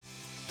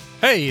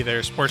Hey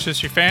there, Sports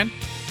History fan.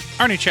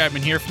 Arnie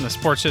Chapman here from the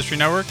Sports History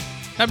Network.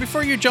 Now,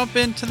 before you jump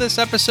into this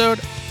episode,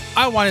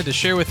 I wanted to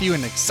share with you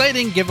an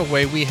exciting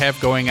giveaway we have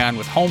going on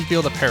with Home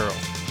Field Apparel.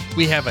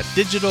 We have a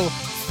digital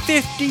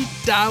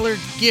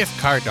 $50 gift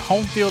card to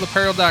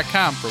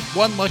homefieldapparel.com for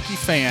one lucky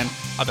fan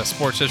of the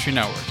Sports History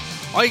Network.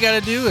 All you got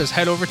to do is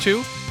head over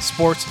to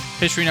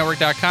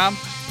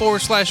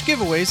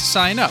sportshistorynetwork.com/giveaways to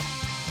sign up.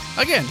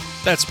 Again,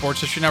 that's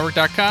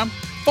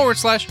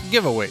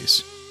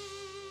sportshistorynetwork.com/giveaways.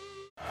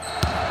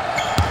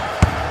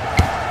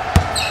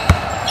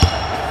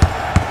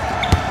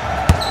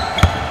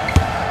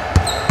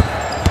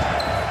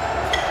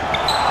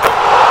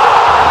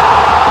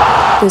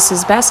 This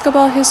is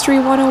Basketball History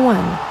 101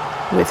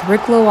 with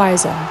Rick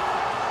Loiza.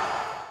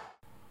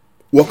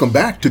 Welcome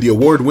back to the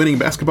award-winning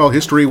Basketball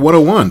History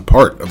 101,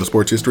 part of the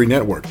Sports History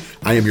Network.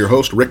 I am your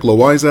host, Rick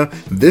Loiza.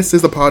 This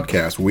is the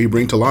podcast where we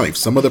bring to life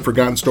some of the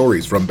forgotten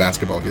stories from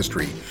basketball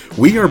history.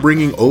 We are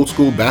bringing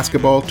old-school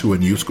basketball to a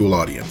new-school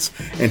audience,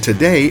 and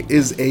today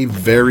is a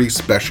very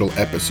special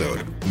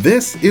episode.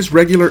 This is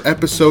regular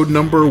episode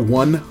number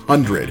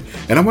 100,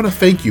 and I want to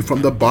thank you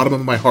from the bottom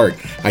of my heart.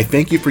 I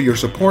thank you for your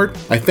support.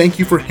 I thank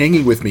you for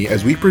hanging with me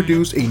as we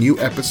produce a new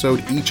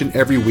episode each and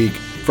every week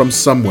from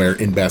somewhere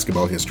in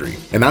basketball history.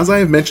 And as I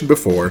have mentioned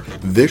before,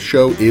 this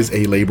show is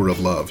a labor of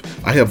love.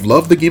 I have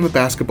loved the game of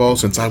basketball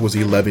since I was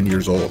 11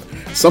 years old.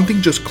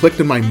 Something just clicked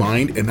in my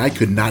mind and I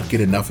could not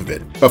get enough of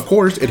it. Of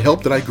course, it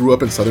helped that I grew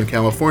up in Southern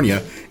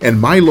California,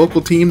 and my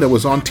local team that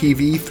was on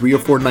TV 3 or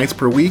 4 nights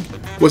per week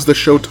was the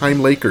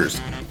Showtime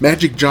Lakers.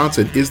 Magic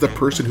Johnson is the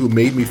person who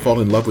made me fall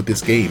in love with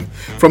this game.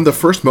 From the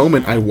first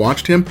moment I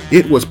watched him,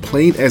 it was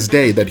plain as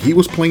day that he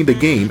was playing the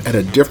game at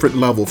a different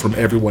level from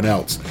everyone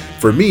else.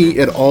 For me,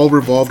 it all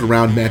revolved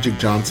around Magic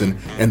Johnson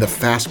and the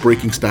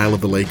fast-breaking style of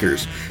the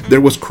Lakers.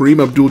 There was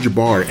Kareem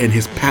Abdul-Jabbar and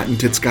his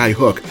patented sky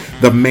hook.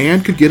 The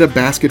man could get a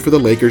basket for the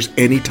Lakers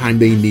anytime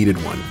they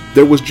needed one.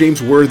 There was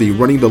James Worthy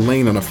running the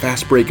lane on a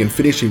fast break and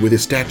finishing with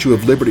his Statue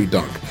of Liberty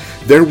dunk.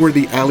 There were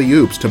the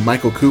alley-oops to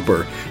Michael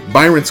Cooper,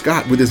 Byron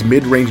Scott with his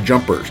mid-range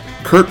jumpers.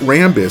 Kurt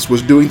Rambis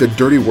was doing the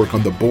dirty work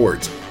on the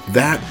boards.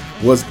 That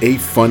was a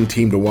fun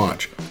team to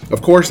watch.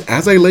 Of course,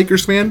 as a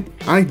Lakers fan,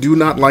 I do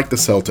not like the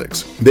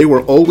Celtics. They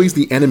were always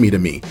the enemy to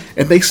me,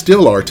 and they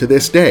still are to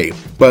this day.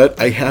 But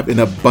I have an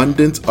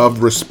abundance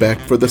of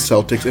respect for the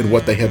Celtics and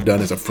what they have done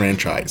as a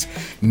franchise.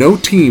 No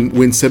team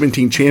wins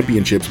 17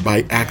 championships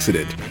by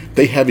accident.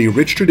 They have a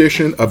rich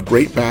tradition of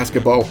great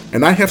basketball,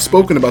 and I have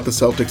spoken about the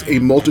Celtics a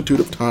multitude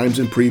of times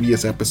in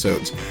previous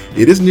episodes.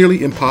 It is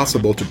nearly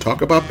impossible to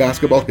talk about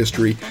basketball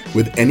history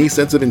with any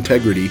sense of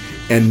integrity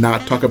and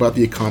not talk about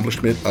the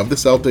accomplishment of the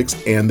Celtics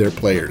and their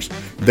players.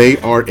 They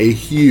are a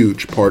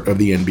huge part of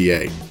the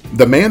NBA.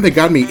 The man that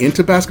got me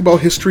into basketball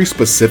history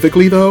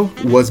specifically, though,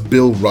 was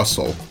Bill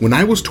Russell. When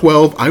I was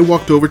 12, I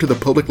walked over to the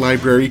public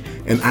library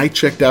and I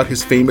checked out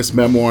his famous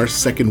memoir,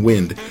 Second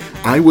Wind.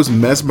 I was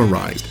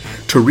mesmerized.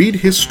 To read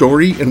his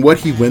story and what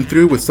he went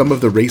through with some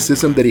of the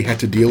racism that he had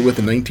to deal with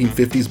in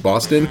 1950s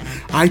Boston,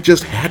 I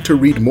just had to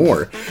read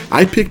more.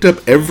 I picked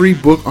up every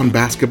book on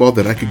basketball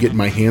that I could get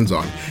my hands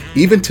on.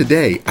 Even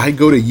today, I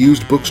go to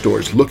used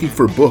bookstores looking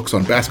for books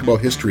on basketball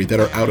history that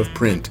are out of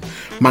print.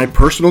 My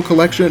personal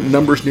collection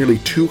numbers nearly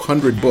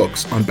 200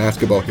 books on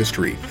basketball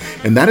history,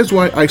 and that is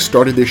why I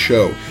started this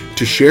show,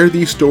 to share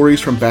these stories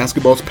from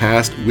basketball's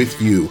past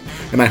with you,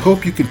 and I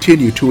hope you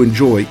continue to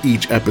enjoy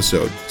each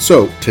episode.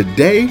 So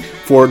today,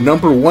 for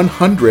number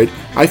 100,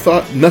 I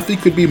thought nothing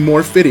could be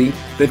more fitting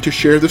than to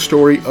share the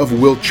story of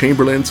Wilt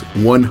Chamberlain's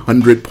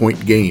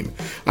 100-point game.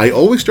 I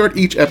always start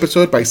each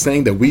episode by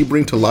saying that we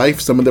bring to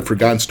life some of the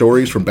forgotten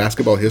stories from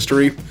basketball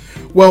history.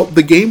 Well,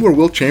 the game where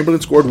Wilt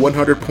Chamberlain scored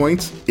 100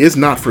 points is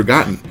not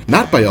forgotten,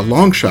 not by a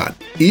long shot.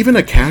 Even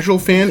a casual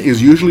fan is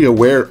usually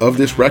aware of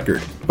this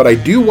record, but I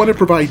do want to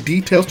provide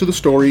details to the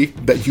story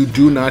that you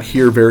do not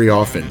hear very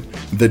often.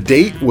 The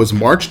date was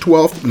March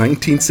 12,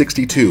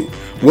 1962.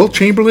 Wilt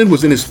Chamberlain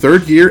was in his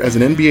 3rd year as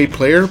an NBA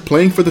player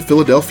playing for the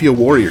Philadelphia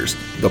Warriors.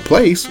 The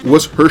place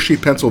was Hershey,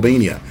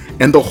 Pennsylvania,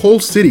 and the whole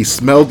city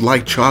smelled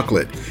like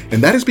chocolate.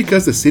 And that is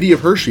because the city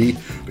of Hershey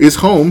is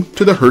home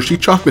to the Hershey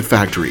Chocolate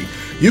Factory.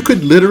 You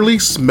could literally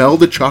smell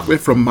the chocolate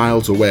from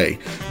miles away.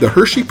 The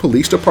Hershey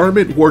Police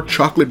Department wore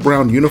chocolate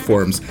brown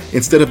uniforms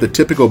instead of the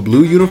typical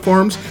blue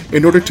uniforms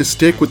in order to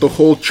stick with the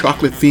whole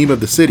chocolate theme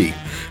of the city.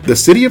 The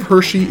city of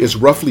Hershey is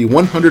roughly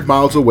 100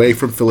 miles away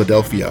from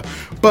Philadelphia,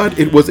 but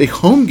it was a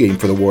home game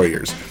for the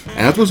Warriors.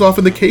 As was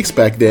often the case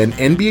back then,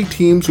 NBA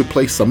teams would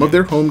play some of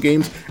their home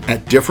games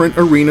at different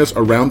arenas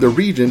around the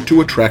region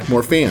to attract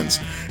more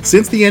fans.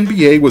 Since the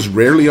NBA was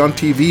rarely on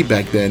TV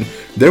back then,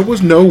 there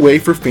was no way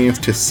for fans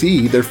to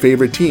see their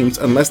favorite teams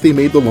unless they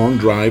made the long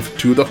drive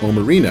to the home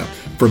arena.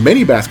 For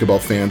many basketball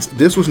fans,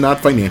 this was not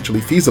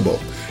financially feasible.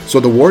 So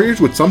the Warriors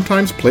would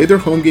sometimes play their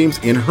home games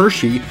in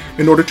Hershey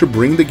in order to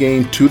bring the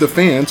game to the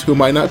fans who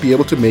might not be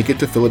able to make it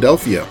to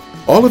Philadelphia.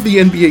 All of the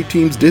NBA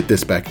teams did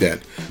this back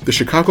then. The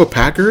Chicago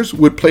Packers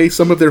would play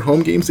some of their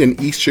home games in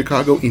East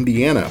Chicago,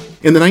 Indiana.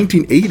 In the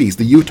 1980s,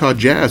 the Utah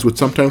Jazz would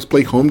sometimes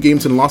play home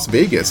games in Las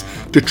Vegas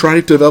to try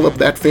to develop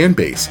that fan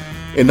base.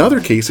 In other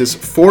cases,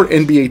 4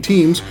 NBA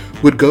teams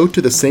would go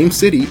to the same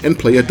city and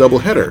play a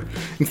doubleheader.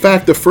 In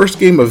fact, the first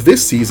game of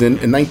this season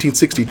in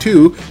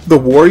 1962, the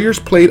Warriors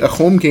played a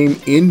home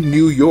game in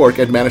New York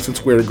at Madison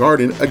Square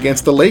Garden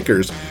against the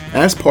Lakers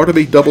as part of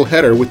a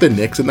doubleheader with the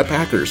Knicks and the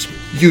Packers.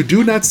 You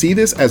do not see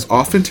this as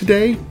often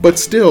today, but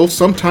still,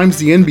 sometimes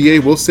the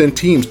NBA will send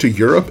teams to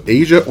Europe,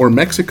 Asia, or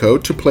Mexico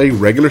to play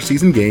regular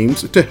season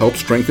games to help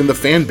strengthen the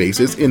fan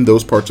bases in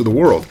those parts of the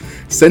world.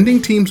 Sending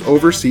teams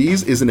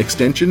overseas is an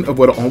extension of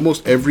what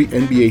almost every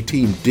NBA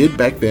team did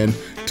back then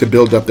to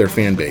build up their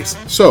fan base.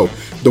 So,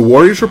 the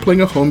Warriors were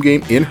playing a home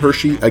game in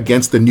Hershey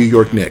against the New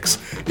York Knicks.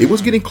 It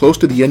was getting close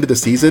to the end of the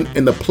season,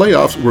 and the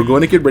playoffs were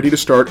going to get ready to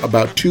start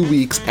about 2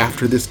 weeks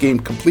after this game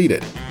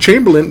completed.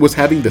 Chamberlain was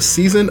having the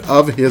season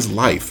of his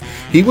life.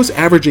 He was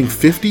averaging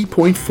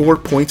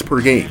 50.4 points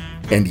per game.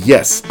 And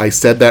yes, I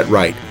said that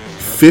right.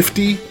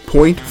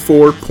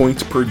 50.4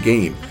 points per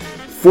game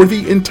for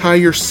the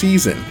entire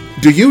season.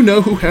 Do you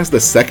know who has the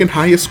second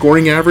highest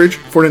scoring average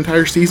for an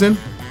entire season?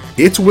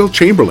 It's Wilt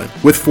Chamberlain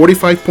with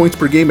 45 points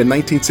per game in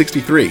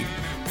 1963.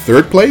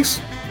 Third place,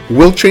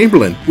 Wilt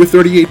Chamberlain with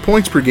 38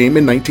 points per game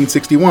in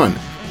 1961.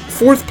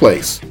 Fourth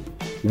place,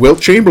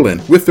 Wilt Chamberlain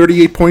with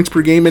 38 points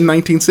per game in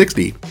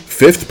 1960.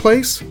 Fifth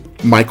place,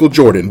 Michael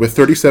Jordan with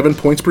 37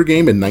 points per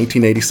game in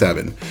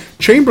 1987.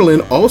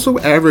 Chamberlain also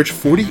averaged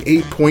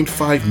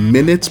 48.5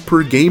 minutes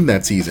per game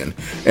that season.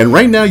 And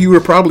right now you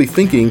are probably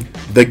thinking,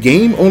 the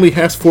game only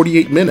has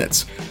 48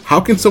 minutes. How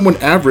can someone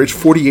average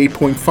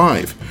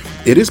 48.5?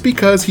 It is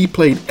because he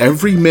played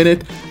every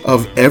minute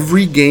of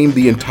every game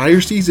the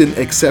entire season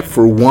except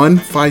for one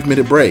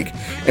 5-minute break.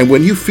 And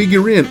when you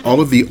figure in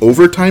all of the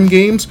overtime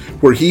games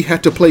where he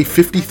had to play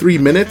 53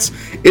 minutes,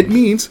 it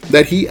means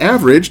that he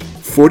averaged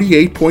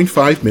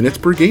 48.5 minutes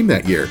per game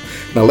that year.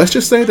 Now let's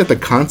just say that the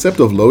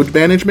concept of load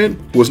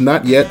management was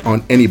not yet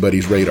on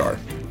anybody's radar.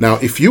 Now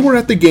if you were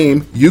at the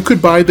game, you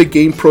could buy the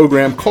game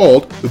program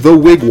called The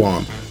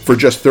Wigwam for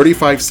just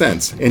 35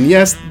 cents. And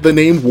yes, the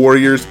name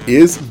Warriors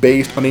is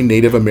based on a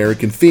Native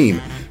American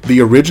theme. The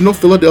original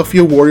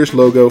Philadelphia Warriors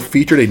logo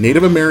featured a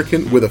Native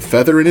American with a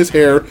feather in his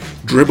hair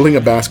dribbling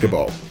a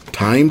basketball.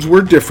 Times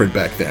were different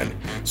back then.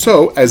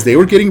 So, as they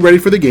were getting ready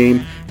for the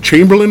game,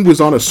 Chamberlain was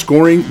on a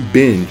scoring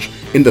binge.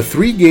 In the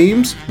 3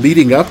 games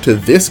leading up to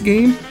this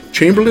game,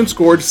 Chamberlain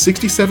scored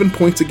 67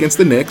 points against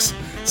the Knicks,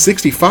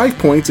 65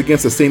 points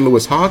against the St.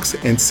 Louis Hawks,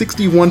 and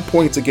 61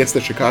 points against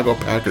the Chicago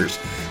Packers.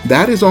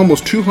 That is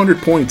almost 200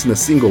 points in a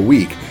single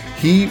week.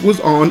 He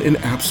was on an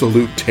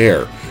absolute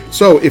tear.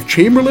 So if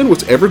Chamberlain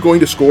was ever going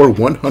to score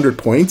 100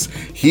 points,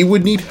 he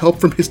would need help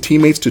from his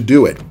teammates to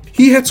do it.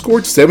 He had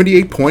scored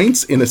 78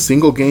 points in a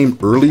single game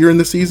earlier in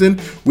the season,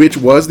 which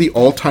was the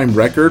all-time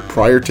record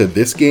prior to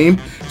this game,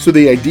 so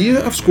the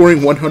idea of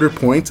scoring 100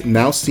 points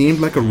now seemed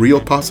like a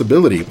real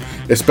possibility,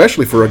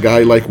 especially for a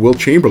guy like Wilt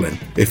Chamberlain.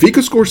 If he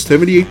could score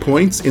 78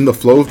 points in the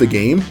flow of the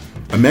game,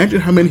 imagine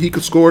how many he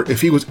could score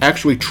if he was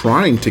actually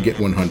trying to get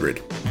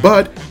 100.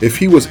 But if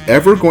he was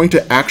ever going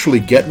to actually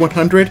get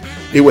 100,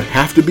 it would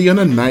have to be on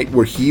a night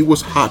where he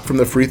was hot from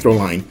the free throw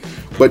line.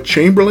 But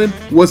Chamberlain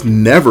was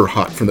never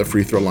hot from the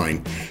free throw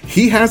line.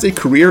 He has a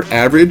career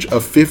average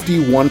of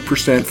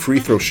 51% free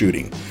throw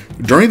shooting.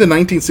 During the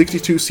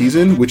 1962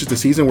 season, which is the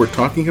season we're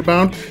talking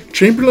about,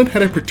 Chamberlain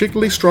had a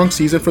particularly strong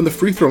season from the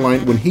free throw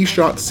line when he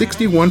shot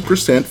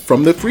 61%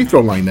 from the free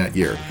throw line that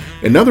year.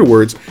 In other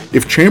words,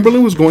 if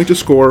Chamberlain was going to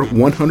score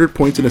 100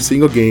 points in a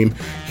single game,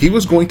 he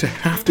was going to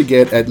have to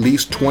get at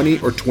least 20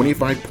 or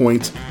 25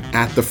 points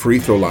at the free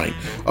throw line.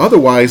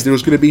 Otherwise, there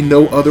was going to be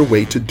no other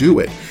way to do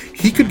it.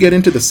 He could get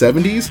into the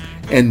 70s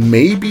and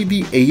maybe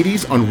the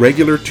 80s on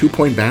regular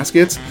 2-point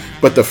baskets,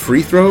 but the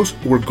free throws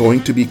were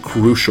going to be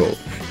crucial.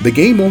 The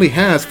game only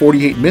has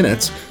 48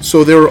 minutes,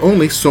 so there are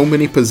only so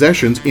many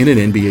possessions in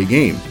an NBA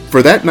game.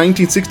 For that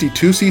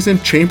 1962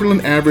 season,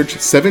 Chamberlain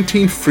averaged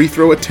 17 free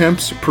throw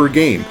attempts per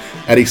game.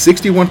 At a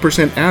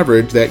 61%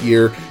 average that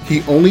year,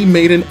 he only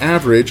made an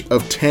average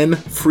of 10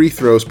 free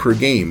throws per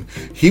game.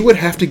 He would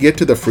have to get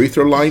to the free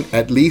throw line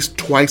at least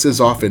twice as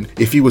often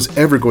if he was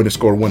ever going to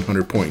score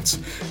 100 points.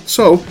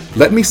 So,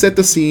 let me set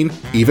the scene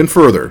even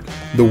further.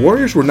 The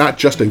Warriors were not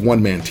just a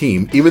one-man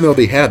team, even though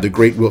they had the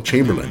great Wilt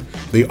Chamberlain.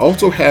 They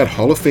also had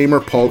Hall of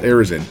Famer Paul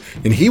Arizin,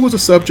 and he was a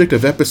subject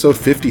of episode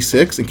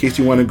 56 in case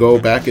you want to go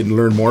back and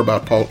learn more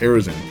about Paul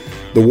Arizin.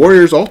 The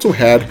Warriors also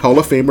had Hall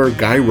of Famer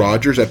Guy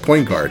Rodgers at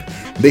point guard.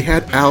 They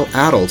had Al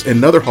Attles,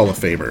 another Hall of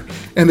Famer.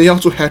 And they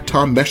also had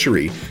Tom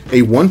Meschery,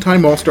 a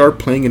one-time All-Star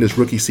playing in his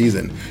rookie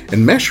season.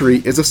 And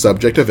Meschery is a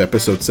subject of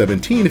episode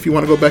 17 if you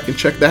want to go back and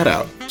check that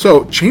out.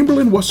 So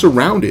Chamberlain was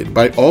surrounded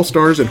by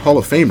All-Stars and Hall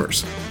of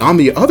Famers. On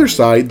the other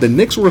side, the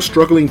Knicks were a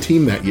struggling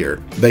team that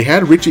year. They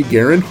had Richie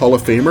Guerin, Hall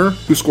of Famer,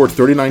 who scored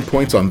 39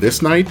 points on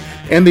this night,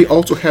 and they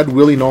also had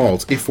Willie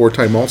Knowles, a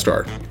 4-time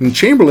All-Star. And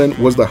Chamberlain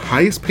was the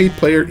highest paid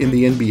player in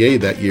the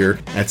NBA that year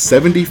at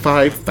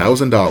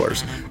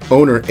 $75,000.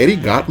 Owner Eddie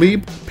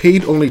Gottlieb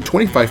paid only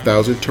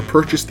 $25,000 to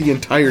purchase the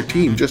entire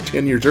team just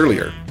 10 years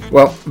earlier.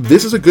 Well,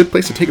 this is a good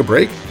place to take a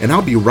break, and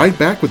I'll be right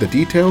back with the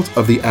details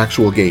of the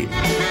actual game.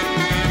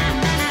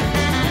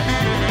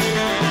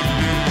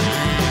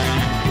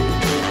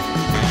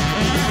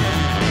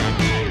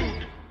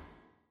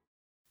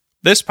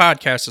 This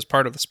podcast is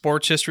part of the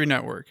Sports History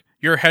Network,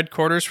 your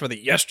headquarters for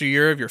the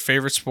yesteryear of your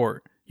favorite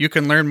sport. You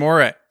can learn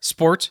more at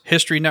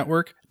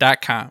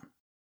sportshistorynetwork.com.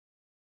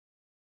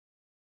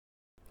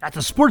 At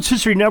the Sports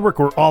History Network,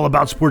 we're all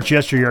about sports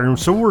yesteryear, and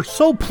so we're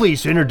so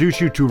pleased to introduce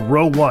you to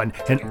Row One,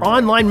 an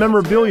online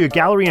memorabilia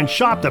gallery and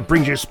shop that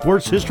brings your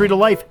sports history to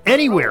life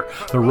anywhere.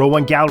 The Row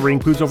One gallery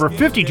includes over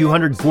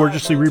 5,200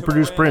 gorgeously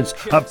reproduced prints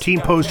of team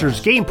posters,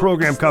 game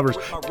program covers,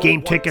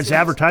 game tickets,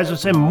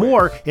 advertisements, and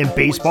more in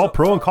baseball,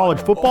 pro and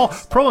college football,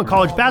 pro and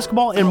college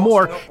basketball, and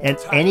more. And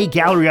any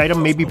gallery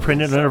item may be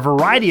printed in a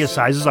variety of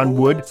sizes on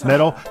wood,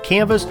 metal,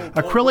 canvas,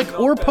 acrylic,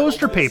 or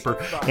poster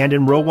paper. And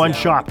in Row One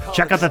shop,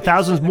 check out the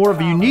thousands more of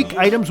unique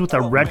items with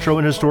the retro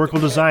and historical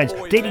designs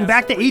dating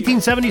back to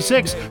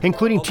 1876,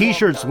 including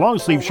t-shirts, long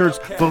sleeve shirts,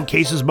 phone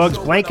cases, mugs,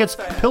 blankets,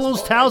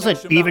 pillows, towels, and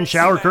even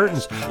shower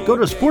curtains. Go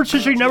to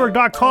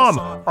sportshistorynetwork.com,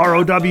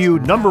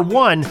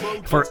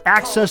 ROW1, for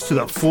access to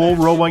the full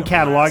Row One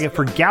catalog and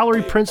for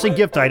gallery prints and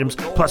gift items,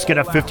 plus get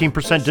a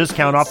 15%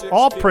 discount off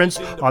all prints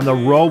on the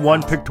Row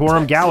One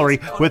Pictorium Gallery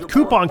with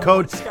coupon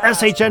code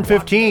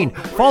SHN15.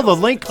 Follow the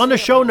link on the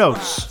show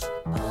notes.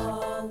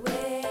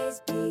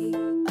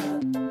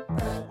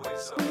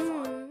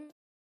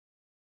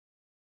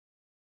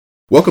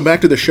 Welcome back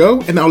to the show,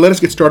 and now let us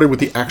get started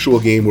with the actual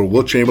game where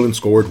Wilt Chamberlain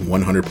scored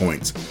 100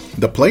 points.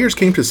 The players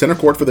came to center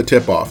court for the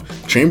tip-off.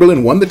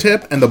 Chamberlain won the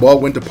tip, and the ball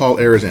went to Paul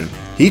Arizin.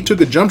 He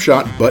took a jump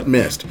shot, but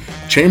missed.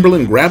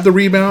 Chamberlain grabbed the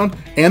rebound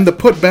and the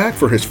putback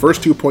for his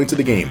first 2 points of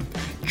the game.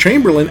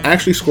 Chamberlain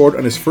actually scored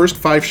on his first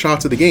 5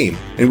 shots of the game,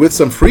 and with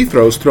some free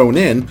throws thrown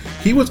in,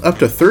 he was up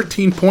to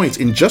 13 points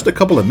in just a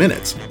couple of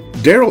minutes.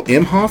 Darrell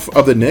Imhoff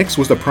of the Knicks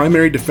was the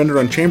primary defender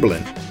on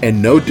Chamberlain,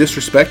 and no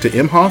disrespect to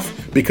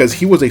Imhoff because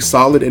he was a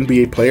solid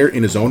NBA player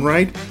in his own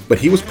right, but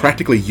he was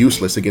practically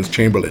useless against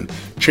Chamberlain.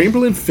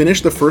 Chamberlain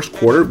finished the first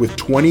quarter with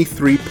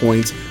 23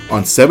 points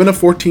on 7 of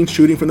 14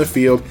 shooting from the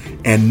field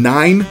and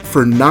 9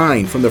 for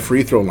 9 from the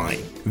free throw line.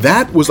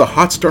 That was the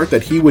hot start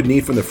that he would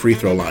need from the free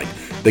throw line.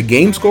 The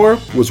game score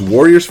was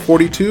Warriors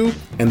 42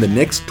 and the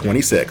Knicks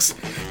 26.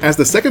 As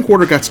the second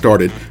quarter got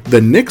started, the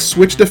Knicks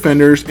switched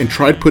defenders and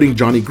tried putting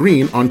Johnny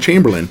Green on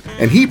Chamberlain,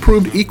 and he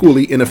proved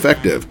equally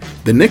ineffective.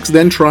 The Knicks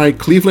then tried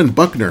Cleveland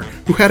Buckner,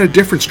 who had a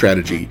different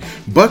strategy.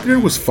 Buckner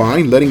was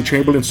fine letting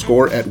Chamberlain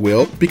score at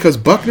will because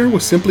Buckner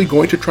was simply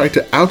going to try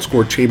to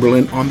outscore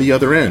Chamberlain on the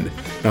other end.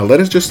 Now let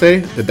us just say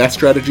that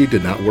strategy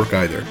did not work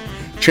either.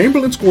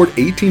 Chamberlain scored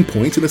 18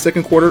 points in the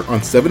second quarter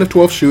on 7 of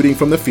 12 shooting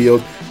from the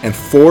field and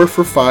 4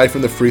 for 5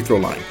 from the free throw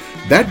line.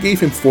 That gave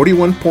him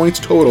 41 points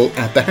total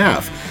at the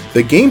half.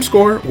 The game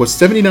score was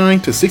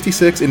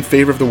 79-66 in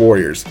favor of the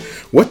Warriors.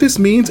 What this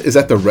means is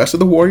that the rest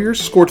of the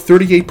Warriors scored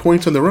 38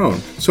 points on their own,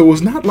 so it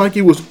was not like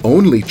it was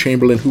only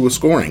Chamberlain who was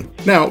scoring.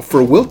 Now,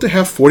 for Wilt to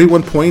have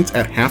 41 points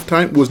at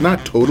halftime was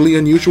not totally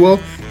unusual.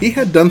 He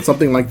had done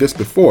something like this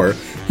before.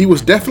 He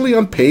was definitely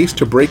on pace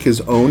to break his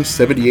own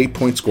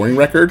 78-point scoring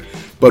record,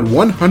 but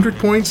 100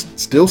 points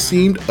still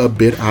seemed a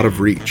bit out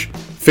of reach.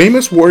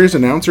 Famous Warriors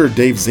announcer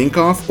Dave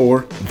Zinkoff,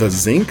 or The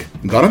Zink,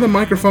 got on the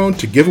microphone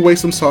to give away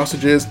some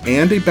sausages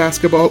and a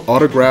basketball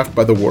autographed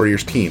by the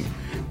Warriors team.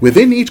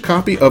 Within each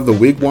copy of the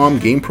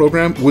Wigwam game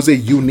program was a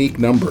unique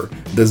number.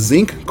 The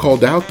Zink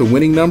called out the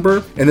winning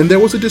number, and then there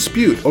was a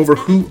dispute over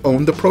who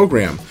owned the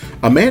program.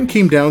 A man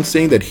came down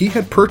saying that he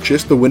had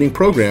purchased the winning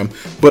program,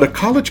 but a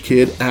college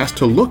kid asked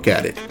to look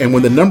at it, and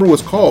when the number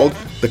was called,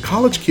 the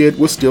college kid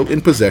was still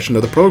in possession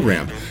of the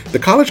program. The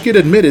college kid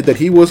admitted that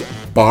he was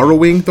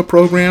borrowing the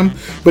program,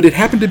 but it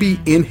happened to be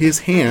in his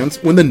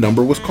hands when the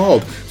number was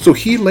called, so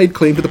he laid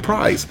claim to the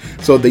prize.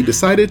 So they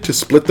decided to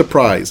split the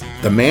prize.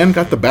 The man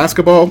got the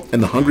basketball,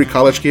 and the hungry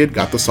college kid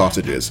got the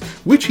sausages,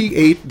 which he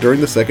ate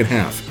during the second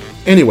half.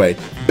 Anyway,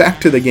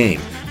 back to the game.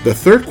 The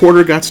third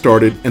quarter got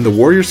started, and the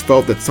Warriors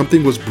felt that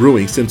something was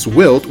brewing since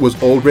Wilt was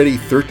already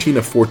 13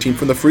 of 14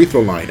 from the free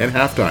throw line at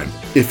halftime.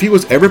 If he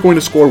was ever going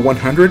to score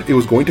 100, it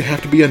was going to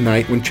have to be a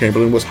night when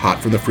Chamberlain was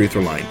hot from the free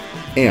throw line.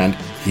 And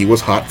he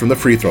was hot from the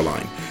free throw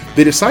line.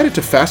 They decided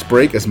to fast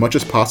break as much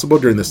as possible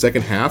during the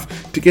second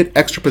half to get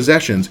extra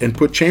possessions and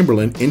put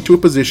Chamberlain into a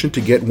position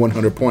to get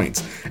 100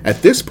 points.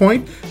 At this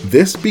point,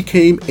 this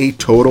became a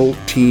total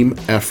team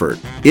effort.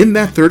 In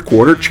that third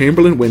quarter,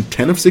 Chamberlain went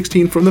 10 of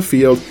 16 from the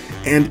field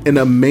and an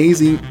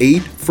amazing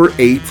 8 for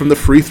 8 from the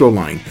free throw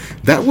line.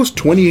 That was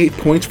 28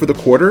 points for the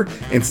quarter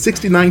and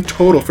 69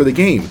 total for the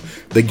game.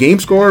 The game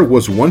score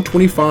was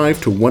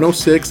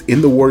 125-106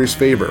 in the Warriors'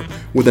 favor.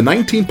 With a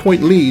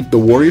 19-point lead, the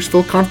Warriors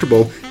felt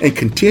comfortable and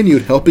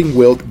continued helping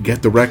Wilt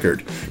get the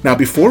record. Now,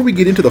 before we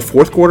get into the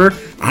fourth quarter,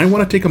 I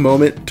want to take a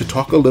moment to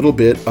talk a little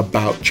bit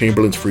about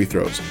Chamberlain's free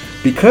throws.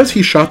 Because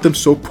he shot them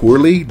so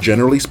poorly,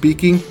 generally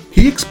speaking,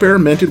 He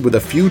experimented with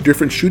a few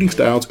different shooting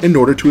styles in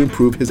order to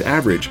improve his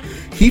average.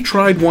 He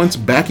tried once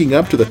backing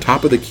up to the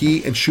top of the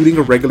key and shooting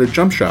a regular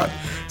jump shot.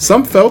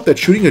 Some felt that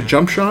shooting a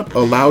jump shot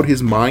allowed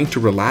his mind to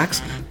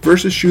relax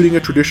versus shooting a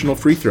traditional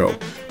free throw.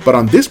 But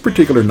on this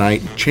particular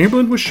night,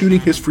 Chamberlain was shooting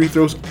his free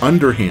throws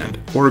underhand,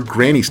 or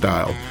granny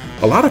style.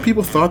 A lot of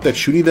people thought that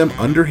shooting them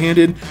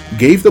underhanded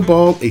gave the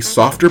ball a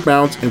softer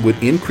bounce and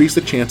would increase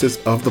the chances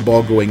of the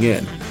ball going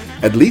in.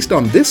 At least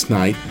on this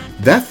night,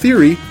 that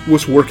theory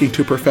was working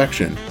to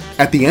perfection.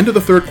 At the end of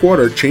the third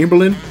quarter,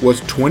 Chamberlain was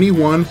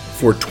 21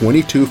 for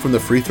 22 from the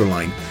free throw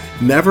line.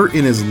 Never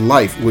in his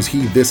life was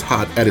he this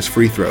hot at his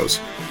free throws.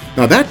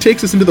 Now that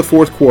takes us into the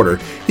fourth quarter.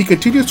 He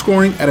continued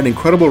scoring at an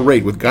incredible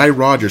rate with Guy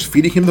Rodgers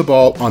feeding him the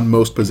ball on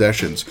most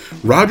possessions.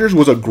 Rodgers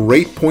was a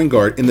great point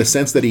guard in the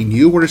sense that he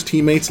knew where his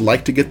teammates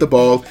liked to get the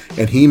ball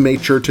and he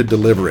made sure to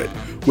deliver it.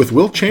 With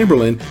Wilt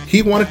Chamberlain,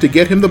 he wanted to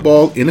get him the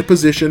ball in a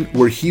position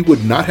where he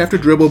would not have to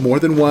dribble more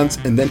than once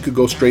and then could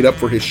go straight up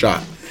for his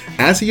shot.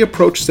 As he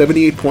approached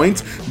 78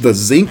 points, the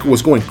Zinc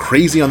was going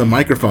crazy on the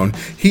microphone.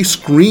 He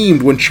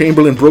screamed when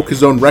Chamberlain broke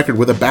his own record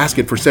with a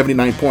basket for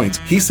 79 points.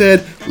 He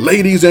said,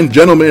 "Ladies and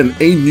gentlemen,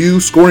 a new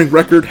scoring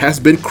record has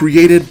been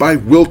created by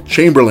Wilt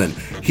Chamberlain.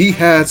 He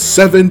has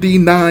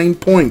 79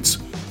 points."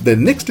 The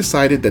Knicks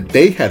decided that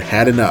they had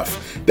had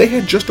enough. They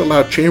had just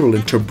allowed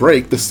Chamberlain to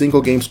break the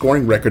single-game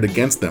scoring record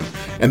against them,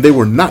 and they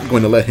were not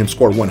going to let him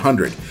score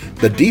 100.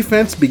 The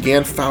defense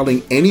began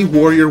fouling any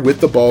Warrior with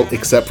the ball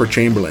except for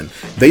Chamberlain.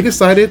 They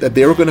decided that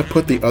they were going to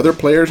put the other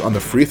players on the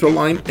free throw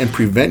line and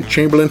prevent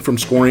Chamberlain from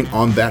scoring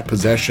on that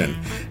possession.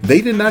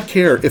 They did not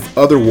care if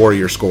other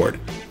Warriors scored,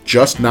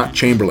 just not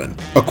Chamberlain.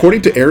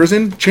 According to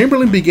Arizin,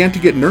 Chamberlain began to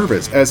get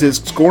nervous as his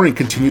scoring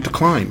continued to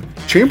climb.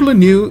 Chamberlain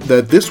knew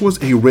that this was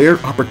a rare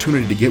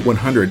opportunity to get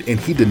 100 and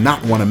he did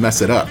not want to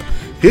mess it up.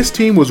 His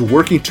team was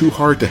working too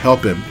hard to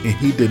help him and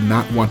he did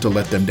not want to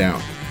let them down.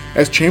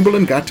 As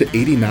Chamberlain got to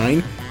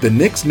 89, the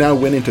Knicks now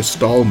went into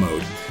stall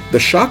mode. The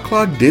shot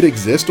clock did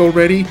exist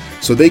already,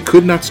 so they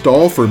could not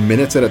stall for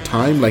minutes at a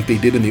time like they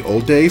did in the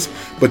old days,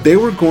 but they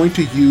were going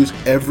to use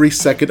every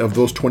second of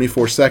those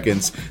 24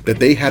 seconds that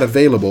they had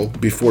available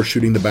before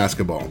shooting the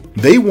basketball.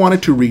 They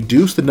wanted to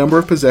reduce the number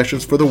of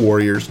possessions for the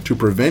Warriors to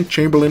prevent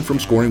Chamberlain from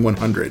scoring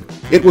 100.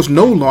 It was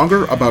no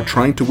longer about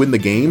trying to win the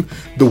game.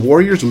 The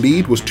Warriors'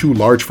 lead was too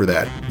large for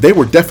that. They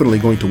were definitely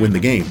going to win the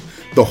game.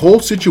 The whole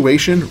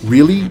situation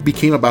really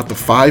became about the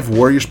 5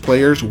 Warriors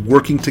players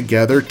working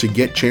together to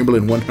get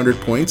Chamberlain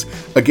 100 points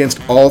against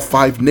all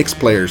 5 Knicks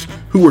players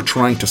who were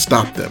trying to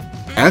stop them.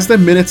 As the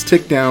minutes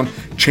ticked down,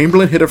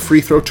 Chamberlain hit a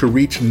free throw to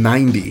reach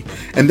 90,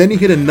 and then he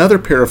hit another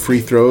pair of free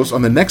throws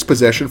on the next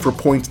possession for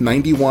points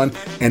 91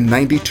 and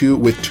 92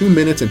 with 2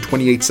 minutes and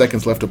 28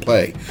 seconds left to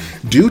play.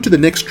 Due to the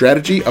Knicks'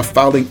 strategy of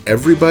fouling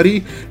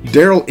everybody,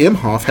 Darrell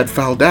Imhoff had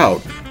fouled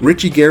out.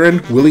 Richie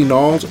Guerin, Willie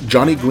Knowles,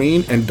 Johnny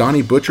Green, and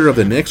Donnie Butcher of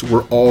the Knicks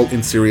were all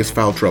in serious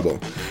foul trouble.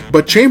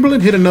 But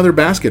Chamberlain hit another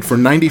basket for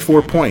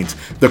 94 points.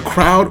 The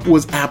crowd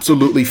was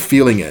absolutely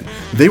feeling it.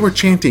 They were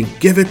chanting,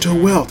 "Give it to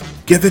Wilt!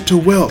 Give it to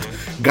Wilt!"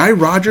 Guy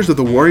Rodgers of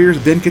the Warriors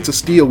then gets a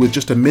steal with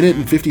just 1 minute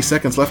and 50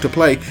 seconds left to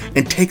play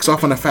and takes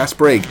off on a fast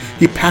break.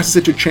 He passes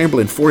it to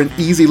Chamberlain for an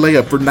easy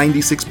layup for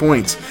 96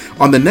 points.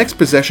 On the next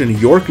possession,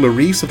 York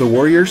Larisse of the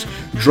Warriors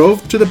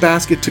drove to the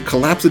basket to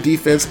collapse the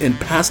defense and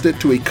passed it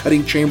to a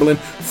cutting Chamberlain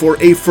for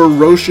a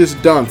ferocious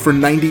dunk for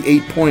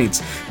 98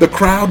 points. The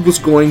crowd was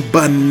going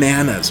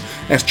bananas.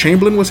 As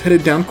Chamberlain was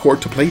headed down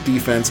court to play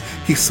defense,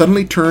 he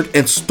suddenly turned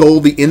and stole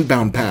the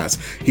inbound pass.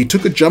 He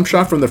took a jump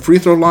shot from the free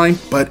throw line,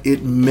 but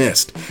it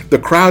missed.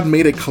 The crowd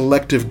made a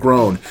collective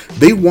groan.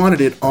 They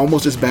wanted it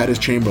almost as bad as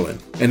Chamberlain.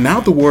 And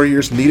now the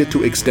Warriors needed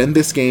to extend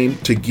this game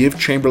to give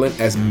Chamberlain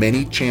as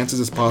many chances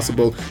as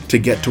possible to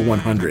get to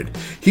 100.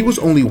 He was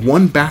only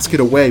 1 basket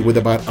away with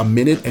about 1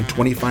 minute and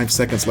 25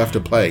 seconds left to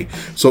play.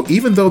 So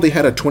even though they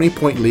had a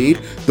 20-point lead,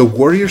 the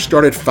Warriors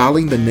started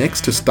fouling the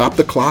Knicks to stop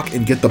the clock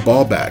and get the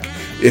ball back.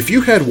 If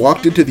you had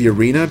walked into the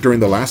arena during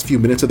the last few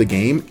minutes of the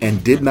game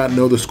and did not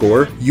know the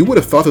score, you would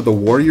have thought that the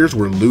Warriors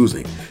were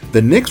losing.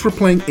 The Knicks were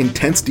playing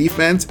intense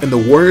defense and the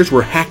Warriors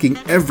were hacking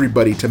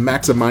everybody to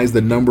maximize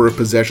the number of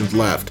possessions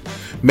left.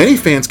 Many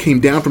fans came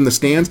down from the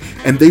stands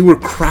and they were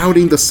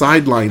crowding the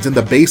sidelines and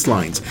the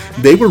baselines.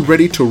 They were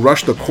ready to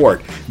rush the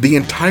court. The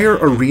entire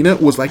arena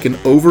was like an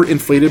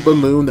overinflated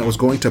balloon that was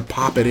going to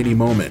pop at any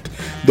moment.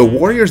 The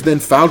Warriors then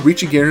fouled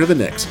Richie Guerin of the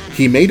Knicks.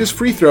 He made his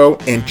free throw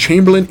and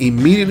Chamberlain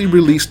immediately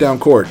released down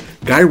court.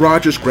 Guy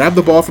Rodgers grabbed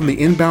the ball from the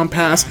inbound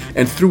pass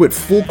and threw it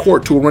full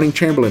court to a running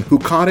Chamberlain, who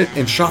caught it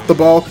and shot the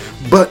ball,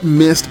 but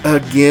missed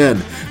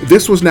again.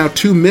 This was now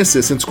 2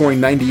 misses and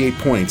scoring 98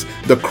 points.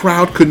 The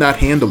crowd could not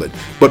handle it,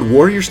 but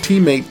Warriors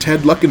teammate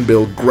Ted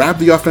Luckenbill grabbed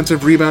the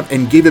offensive rebound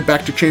and gave it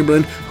back to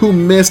Chamberlain, who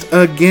missed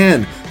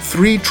again.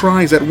 3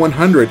 tries at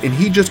 100 and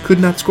he just could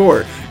not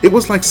score. It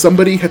was like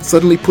somebody had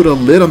suddenly put a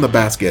lid on the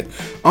basket.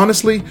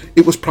 Honestly,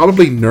 it was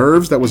probably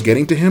nerves that was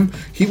getting to him.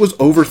 He was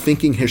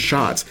overthinking his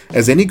shots.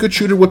 As any good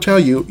shooter will tell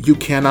you, you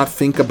cannot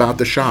think about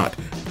the shot.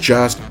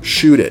 Just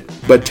shoot it.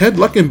 But Ted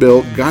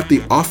Luckenbill got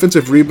the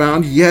offensive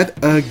rebound yet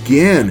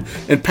again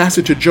and passed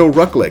it to Joe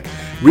Rucklick.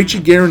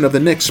 Richie Guerin of the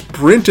Knicks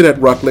sprinted at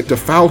Rucklick to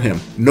foul him.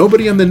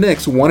 Nobody on the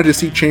Knicks wanted to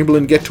see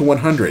Chamberlain get to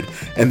 100,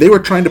 and they were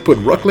trying to put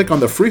Rucklick on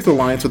the free throw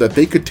line so that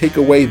they could take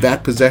away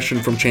that possession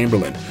from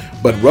Chamberlain.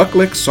 But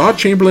Rucklick saw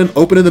Chamberlain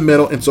open in the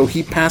middle, and so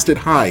he passed it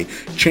high.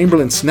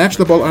 Chamberlain snatched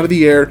the ball out of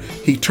the air,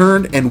 he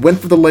turned and went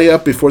for the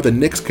layup before the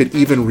Knicks could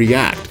even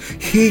react.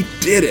 He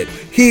did it!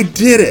 He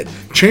did it!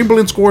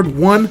 Chamberlain scored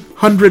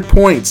 100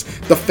 points.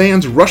 The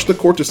fans rushed the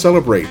court to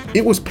celebrate.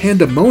 It was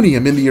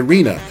pandemonium in the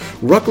arena.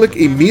 Rucklick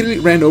immediately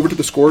ran over to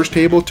the scorer's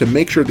table to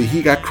make sure that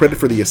he got credit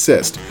for the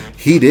assist.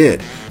 He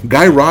did.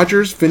 Guy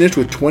Rogers finished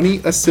with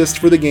 20 assists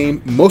for the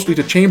game, mostly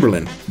to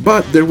Chamberlain,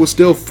 but there was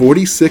still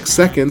 46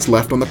 seconds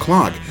left on the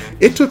clock.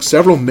 It took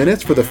several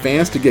minutes for the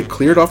fans to get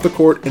cleared off the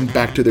court and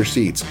back to their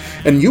seats,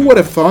 and you would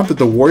have thought that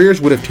the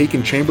Warriors would have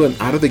taken Chamberlain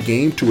out of the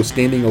game to a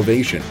standing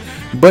ovation.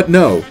 But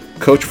no,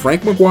 Coach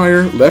Frank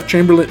McGuire left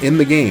Chamberlain in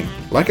the game.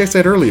 Like I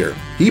said earlier,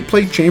 he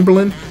played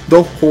Chamberlain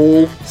the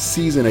whole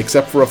season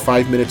except for a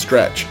 5-minute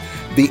stretch.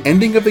 The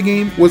ending of the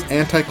game was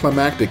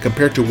anticlimactic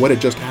compared to what had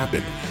just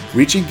happened.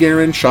 Richie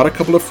Guerin shot a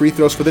couple of free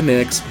throws for the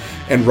Knicks,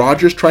 and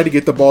Rogers tried to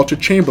get the ball to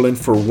Chamberlain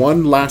for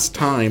one last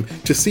time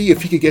to see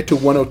if he could get to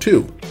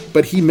 102,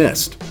 but he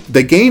missed.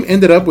 The game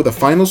ended up with a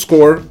final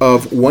score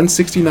of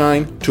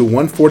 169 to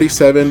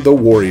 147, the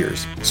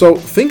Warriors. So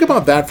think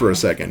about that for a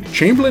second.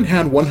 Chamberlain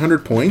had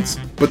 100 points,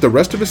 but the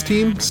rest of his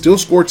team still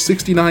scored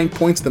 69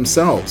 points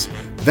themselves.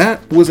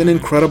 That was an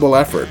incredible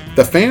effort.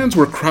 The fans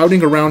were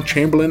crowding around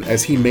Chamberlain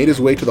as he made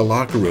his way to the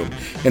locker room,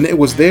 and it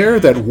was there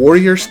that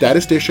Warrior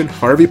statistician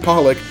Harvey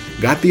Pollack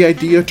got the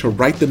idea to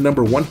write the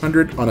number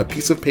 100 on a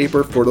piece of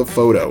paper for the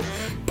photo.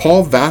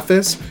 Paul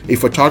Vathis, a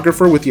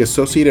photographer with the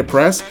Associated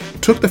Press,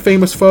 took the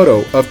famous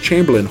photo of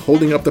Chamberlain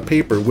holding up the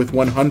paper with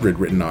 100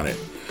 written on it.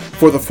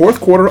 For the fourth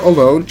quarter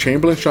alone,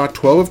 Chamberlain shot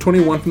 12 of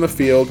 21 from the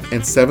field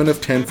and 7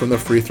 of 10 from the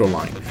free throw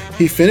line.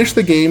 He finished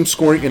the game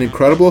scoring an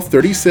incredible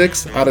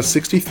 36 out of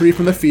 63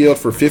 from the field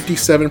for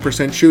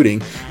 57%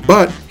 shooting,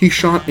 but he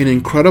shot an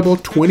incredible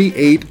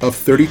 28 of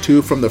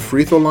 32 from the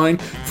free throw line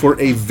for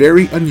a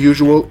very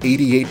unusual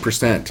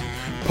 88%.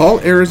 Paul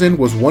Arizin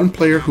was one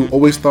player who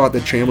always thought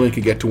that Chamberlain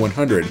could get to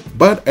 100,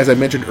 but as I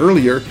mentioned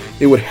earlier,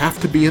 it would have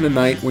to be in a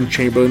night when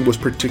Chamberlain was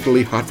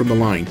particularly hot from the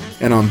line,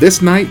 and on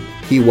this night,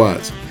 he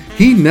was.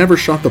 He never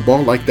shot the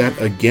ball like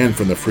that again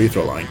from the free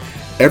throw line.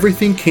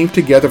 Everything came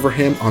together for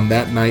him on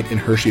that night in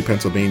Hershey,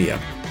 Pennsylvania.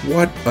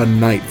 What a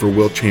night for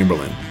Wilt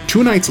Chamberlain.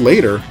 2 nights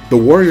later, the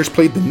Warriors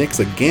played the Knicks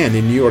again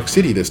in New York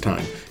City this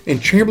time,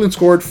 and Chamberlain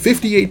scored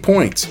 58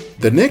 points.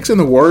 The Knicks and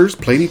the Warriors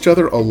played each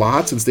other a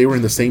lot since they were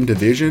in the same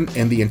division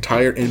and the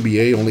entire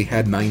NBA only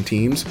had 9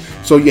 teams,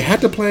 so you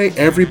had to play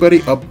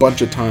everybody a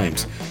bunch of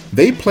times.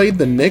 They played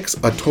the Knicks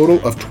a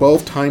total of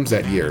 12 times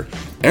that year.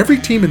 Every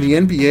team in the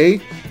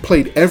NBA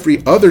played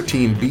every other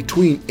team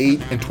between 8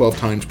 and 12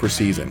 times per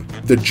season.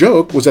 The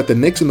joke was that the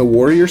Knicks and the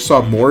Warriors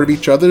saw more of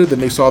each other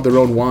than they saw their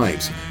own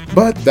wives,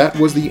 but that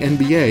was the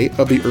NBA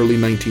of the early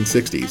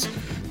 1960s.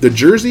 The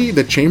jersey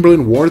that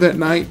Chamberlain wore that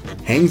night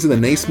hangs in the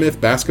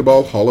Naismith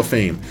Basketball Hall of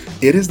Fame.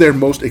 It is their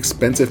most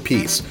expensive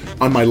piece.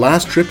 On my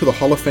last trip to the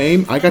Hall of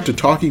Fame, I got to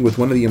talking with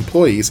one of the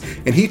employees,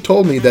 and he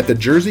told me that the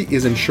jersey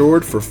is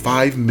insured for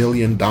 $5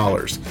 million.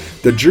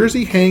 The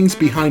jersey hangs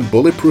behind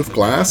bulletproof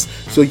glass,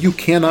 so you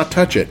cannot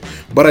touch it,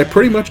 but I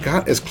pretty much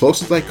got as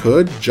close as I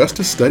could just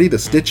to study the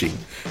stitching.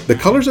 The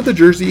colors of the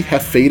jersey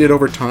have faded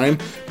over time,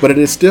 but it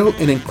is still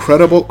an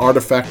incredible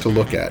artifact to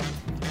look at.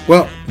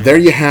 Well, there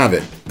you have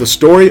it, the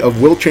story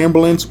of Wilt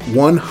Chamberlain's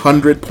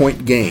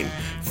 100-point game.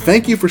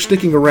 Thank you for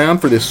sticking around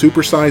for this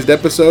supersized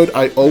episode.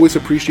 I always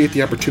appreciate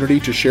the opportunity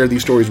to share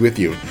these stories with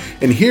you.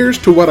 And here's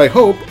to what I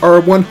hope are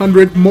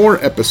 100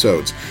 more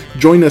episodes.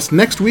 Join us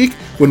next week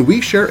when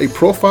we share a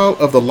profile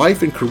of the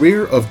life and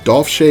career of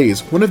Dolph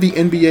Schayes, one of the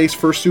NBA's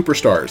first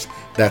superstars.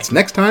 That's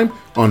next time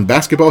on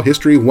Basketball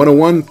History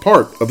 101,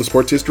 part of the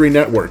Sports History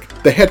Network,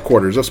 the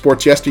headquarters of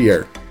Sports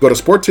Yesteryear. Go to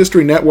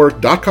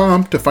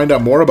sportshistorynetwork.com to find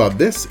out more about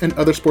this and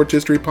other sports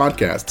history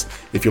podcasts.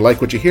 If you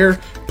like what you hear,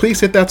 please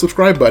hit that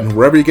subscribe button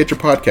wherever you get your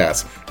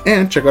podcasts,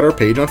 and check out our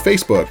page on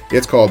Facebook.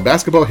 It's called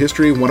Basketball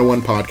History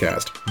 101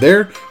 Podcast.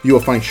 There, you will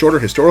find shorter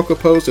historical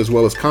posts as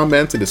well as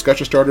comments and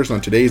discussion starters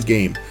on today's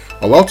game.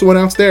 I'll also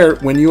announce there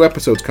when new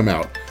episodes come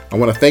out. I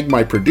want to thank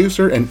my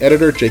producer and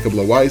editor, Jacob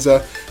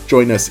Loaiza.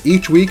 Join us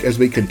each week as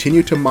we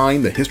continue to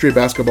mine the history of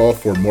basketball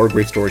for more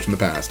great stories from the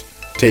past.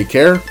 Take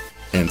care,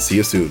 and see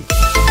you soon.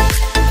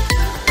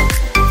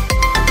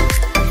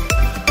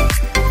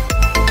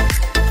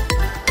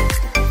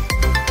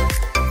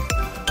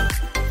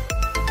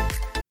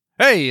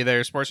 Hey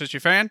there, sports history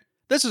fan.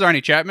 This is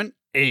Arnie Chapman,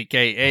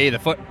 aka the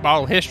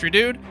Football History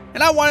Dude,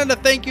 and I wanted to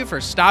thank you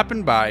for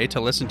stopping by to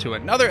listen to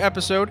another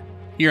episode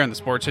here on the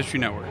Sports History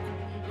Network.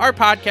 Our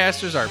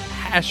podcasters are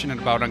passionate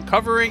about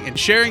uncovering and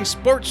sharing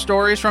sports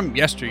stories from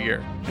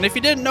yesteryear. And if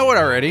you didn't know it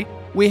already,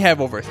 we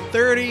have over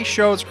 30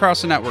 shows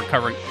across the network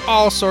covering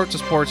all sorts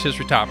of sports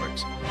history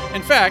topics.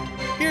 In fact,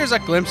 here's a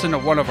glimpse into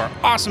one of our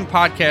awesome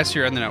podcasts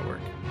here on the network.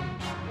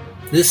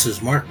 This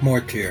is Mark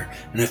Mortier,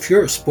 and if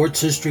you're a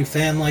sports history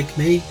fan like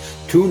me,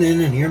 tune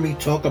in and hear me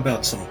talk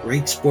about some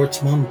great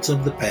sports moments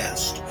of the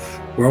past.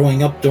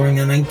 Growing up during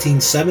the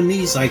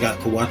 1970s, I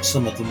got to watch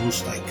some of the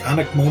most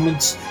iconic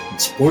moments in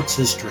sports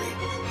history.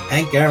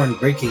 Hank Aaron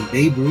breaking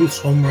Babe Ruth's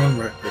home run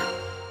record.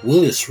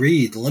 Willis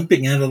Reed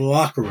limping out of the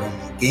locker room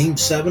in Game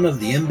 7 of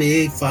the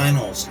NBA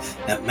Finals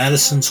at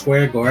Madison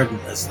Square Garden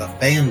as the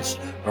fans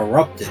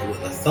erupted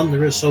with a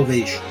thunderous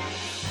ovation.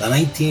 The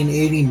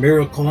 1980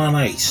 Miracle on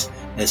Ice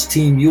as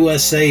Team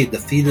USA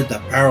defeated the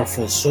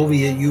powerful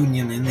Soviet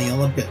Union in the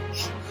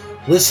Olympics.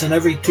 Listen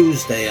every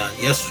Tuesday on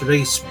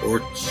Yesterday's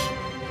Sports.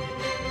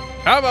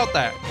 How about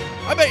that?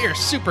 I bet you're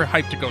super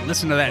hyped to go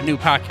listen to that new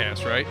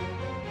podcast, right?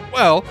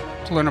 Well,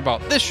 to learn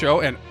about this show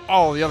and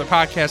all the other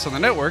podcasts on the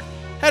network,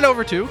 head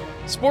over to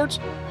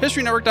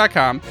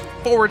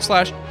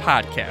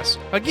sportshistorynetwork.com/podcast.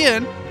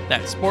 Again,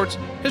 that's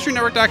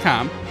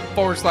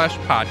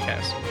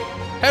sportshistorynetwork.com/podcast.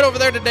 Head over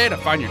there today to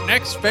find your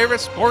next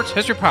favorite sports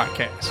history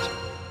podcast.